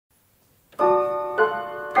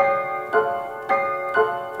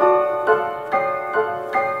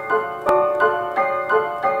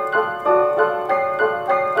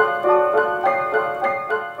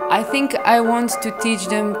think I want to teach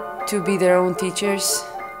them to be their own teachers,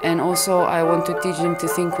 and also I want to teach them to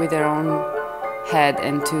think with their own head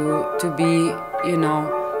and to be, you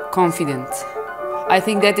know, confident. I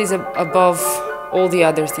think that is above all the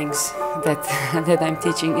other things that that I'm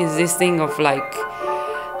teaching, is this thing of like,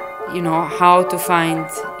 you know, how to find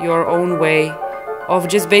your own way of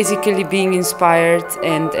just basically being inspired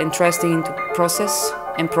and trusting into process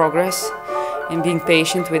and progress and being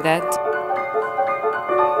patient with that.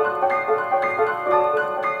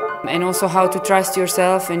 And also how to trust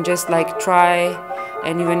yourself and just like try,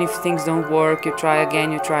 and even if things don't work, you try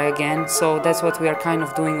again, you try again. So that's what we are kind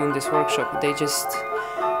of doing on this workshop. They just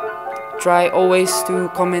try always to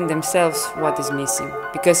comment themselves what is missing.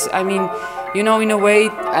 Because, I mean, you know, in a way,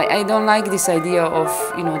 I don't like this idea of,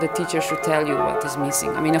 you know, the teacher should tell you what is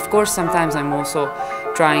missing. I mean, of course, sometimes I'm also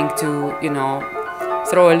trying to, you know,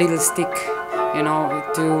 throw a little stick, you know,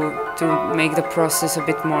 to make the process a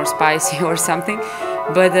bit more spicy or something.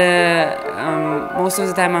 But most of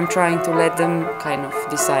the time I'm trying to let them kind of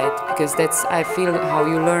decide, because that's, I feel, how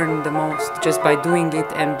you learn the most, just by doing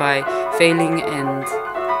it and by failing and,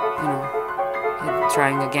 you know, and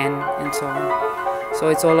trying again and so on. So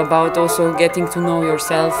it's all about also getting to know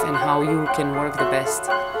yourself and how you can work the best.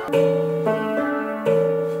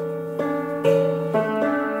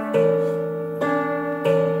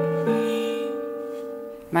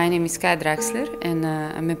 My name is Kaja Draksler, and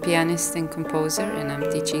I'm a pianist and composer, and I'm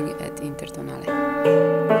teaching at INTERTONALE.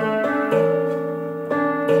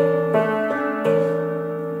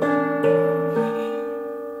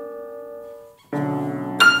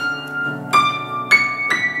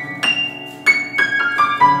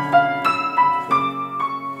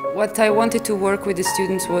 What I wanted to work with the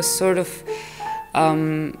students was sort of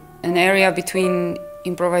an area between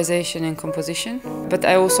improvisation and composition, but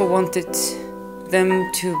I also wanted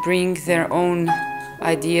them to bring their own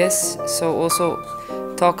ideas, so also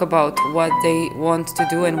talk about what they want to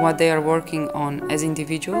do and what they are working on as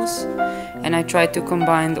individuals. And I try to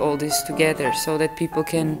combine all this together so that people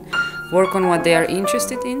can work on what they are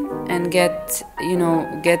interested in and get, you know,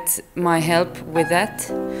 get my help with that.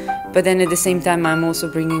 But then at the same time I'm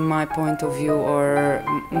also bringing my point of view or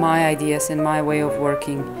my ideas and my way of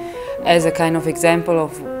working as a kind of example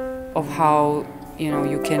of how, you know,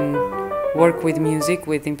 you can work with music,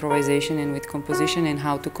 with improvisation and with composition, and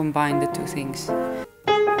how to combine the two things.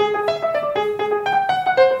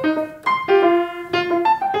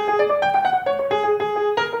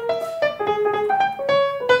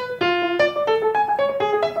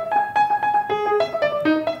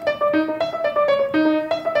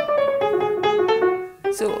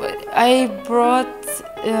 So I brought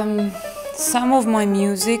some of my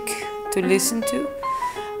music to listen to,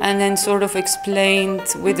 and then sort of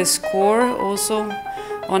explained with a score also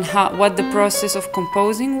on what the process of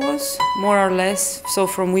composing was, more or less. So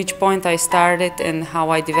from which point I started and how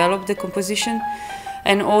I developed the composition,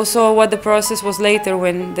 and also what the process was later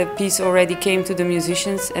when the piece already came to the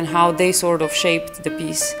musicians and how they sort of shaped the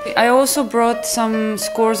piece. I also brought some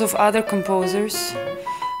scores of other composers,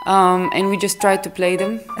 and we just tried to play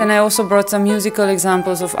them. And I also brought some musical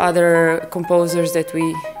examples of other composers that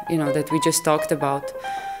we just talked about.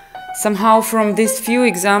 Somehow from these few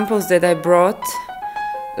examples that I brought,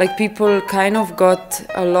 like, people kind of got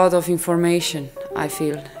a lot of information, I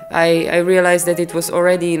feel. I realized that it was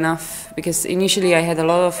already enough, because initially I had a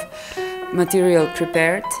lot of material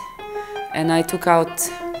prepared and I took out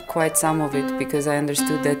quite some of it, because I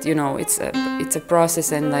understood that, you know, it's a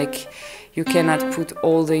process, and like, you cannot put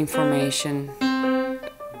all the information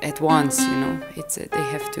at once, you know. They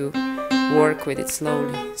have to work with it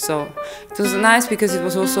slowly. So it was nice because it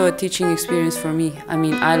was also a teaching experience for me. I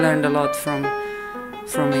mean, I learned a lot from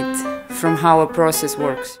it, from how a process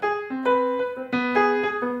works.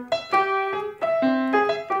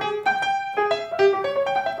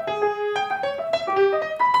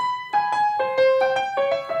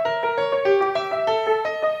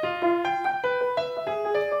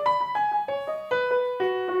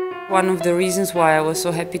 One of the reasons why I was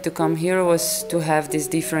so happy to come here was to have these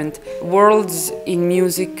different worlds in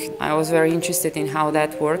music. I was very interested in how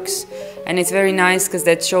that works, and it's very nice because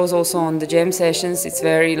that shows also on the jam sessions. It's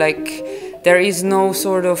very like, there is no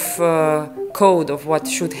sort of code of what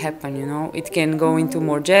should happen, you know. It can go into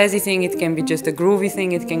more jazzy thing, it can be just a groovy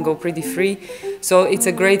thing, it can go pretty free. So it's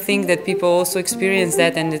a great thing that people also experience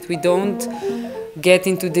that, and that we don't get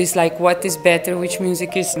into this like, what is better, which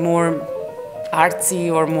music is more artsy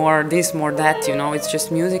or more this, more that, you know. It's just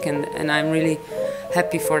music, and I'm really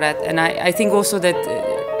happy for that. And I think also that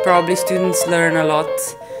probably students learn a lot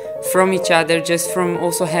from each other, just from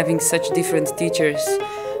also having such different teachers.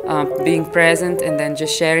 being present and then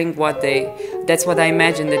just sharing what that's what I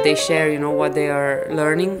imagine that they share, you know, what they are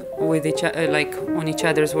learning with each other, like on each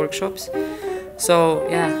other's workshops. So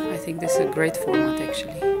yeah, I think this is a great format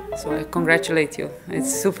actually. So I congratulate you.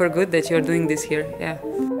 It's super good that you're doing this here, yeah.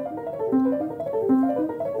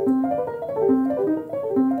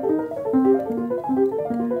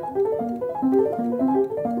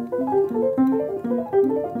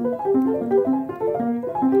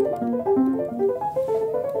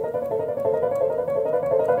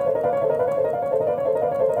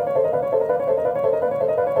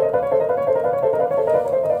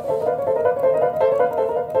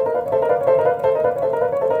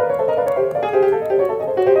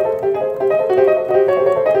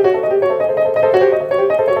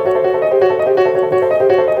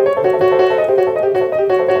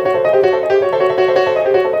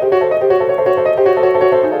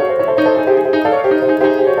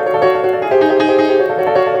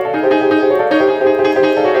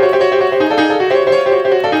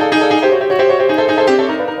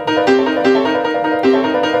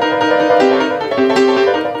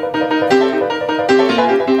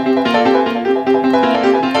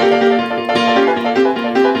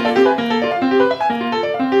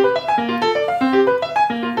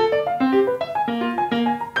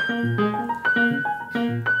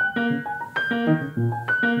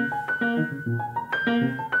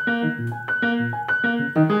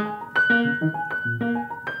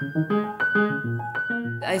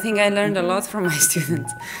 I think I learned a lot from my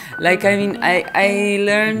students. Like, I mean, I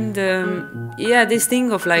learned, yeah, this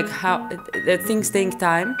thing of like how that things take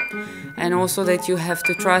time, and also that you have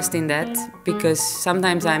to trust in that, because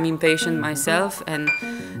sometimes I'm impatient myself, and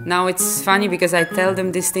now it's funny because I tell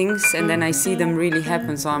them these things and then I see them really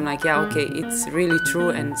happen. So I'm like, yeah, okay, it's really true,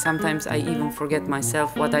 and sometimes I even forget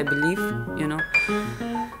myself what I believe, you know.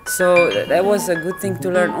 So that was a good thing to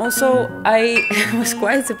learn. Also, I was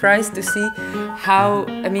quite surprised to see how,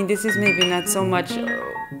 I mean, this is maybe not so much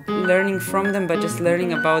learning from them, but just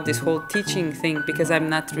learning about this whole teaching thing, because I'm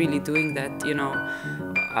not really doing that, you know,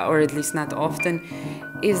 or at least not often,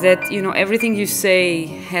 is that, you know, everything you say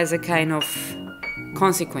has a kind of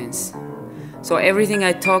consequence. So everything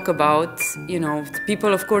I talk about, you know,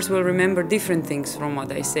 people of course will remember different things from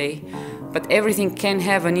what I say, but everything can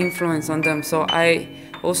have an influence on them. So I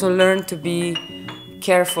also learned to be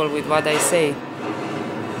careful with what I say.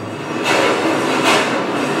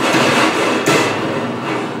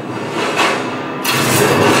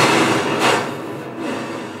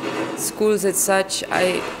 Schools as such,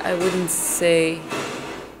 I wouldn't say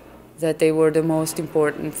that they were the most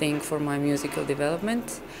important thing for my musical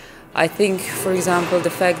development. I think, for example, the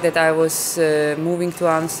fact that I was moving to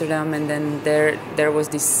Amsterdam, and then there was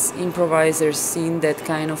this improviser scene that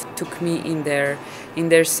kind of took me in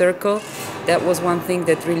their circle. That was one thing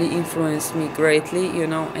that really influenced me greatly, you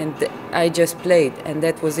know, and I just played, and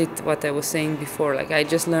that was it, what I was saying before. Like, I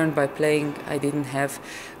just learned by playing. I didn't have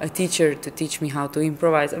a teacher to teach me how to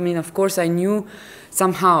improvise. I mean, of course, I knew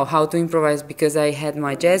somehow how to improvise because I had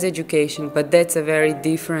my jazz education, but that's a very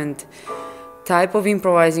different type of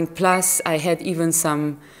improvising. Plus, I had even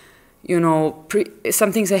some, you know,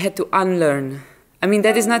 some things I had to unlearn. I mean,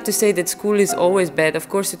 that is not to say that school is always bad. Of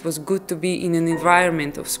course, it was good to be in an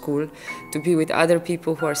environment of school, to be with other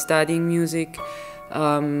people who are studying music.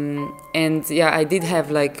 And yeah, I did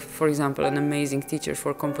have, like, for example, an amazing teacher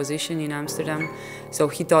for composition in Amsterdam. So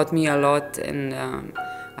he taught me a lot, and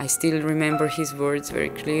I still remember his words very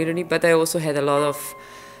clearly. But I also had a lot of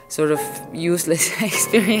sort of useless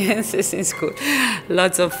experiences in school.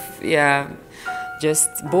 Lots of, yeah, just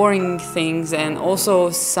boring things, and also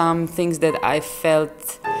some things that I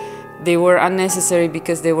felt they were unnecessary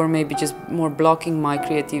because they were maybe just more blocking my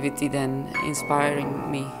creativity than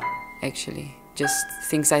inspiring me, actually. Just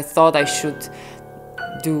things I thought I should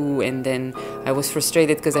do, and then I was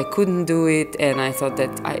frustrated because I couldn't do it, and I thought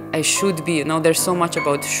that I should be, you know, there's so much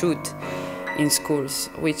about should in schools,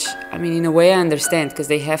 which, I mean, in a way I understand, because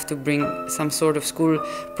they have to bring some sort of school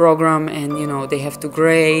program, and, you know, they have to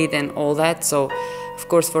grade and all that. So, of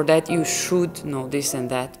course, for that you should know this and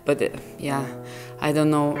that. But yeah, I don't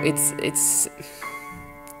know. It's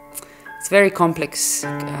very complex.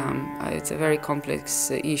 It's a very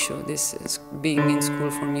complex issue. This is being in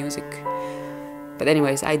school for music. But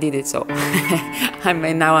anyways, I did it, so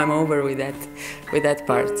now I'm over with that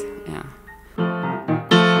part. Yeah.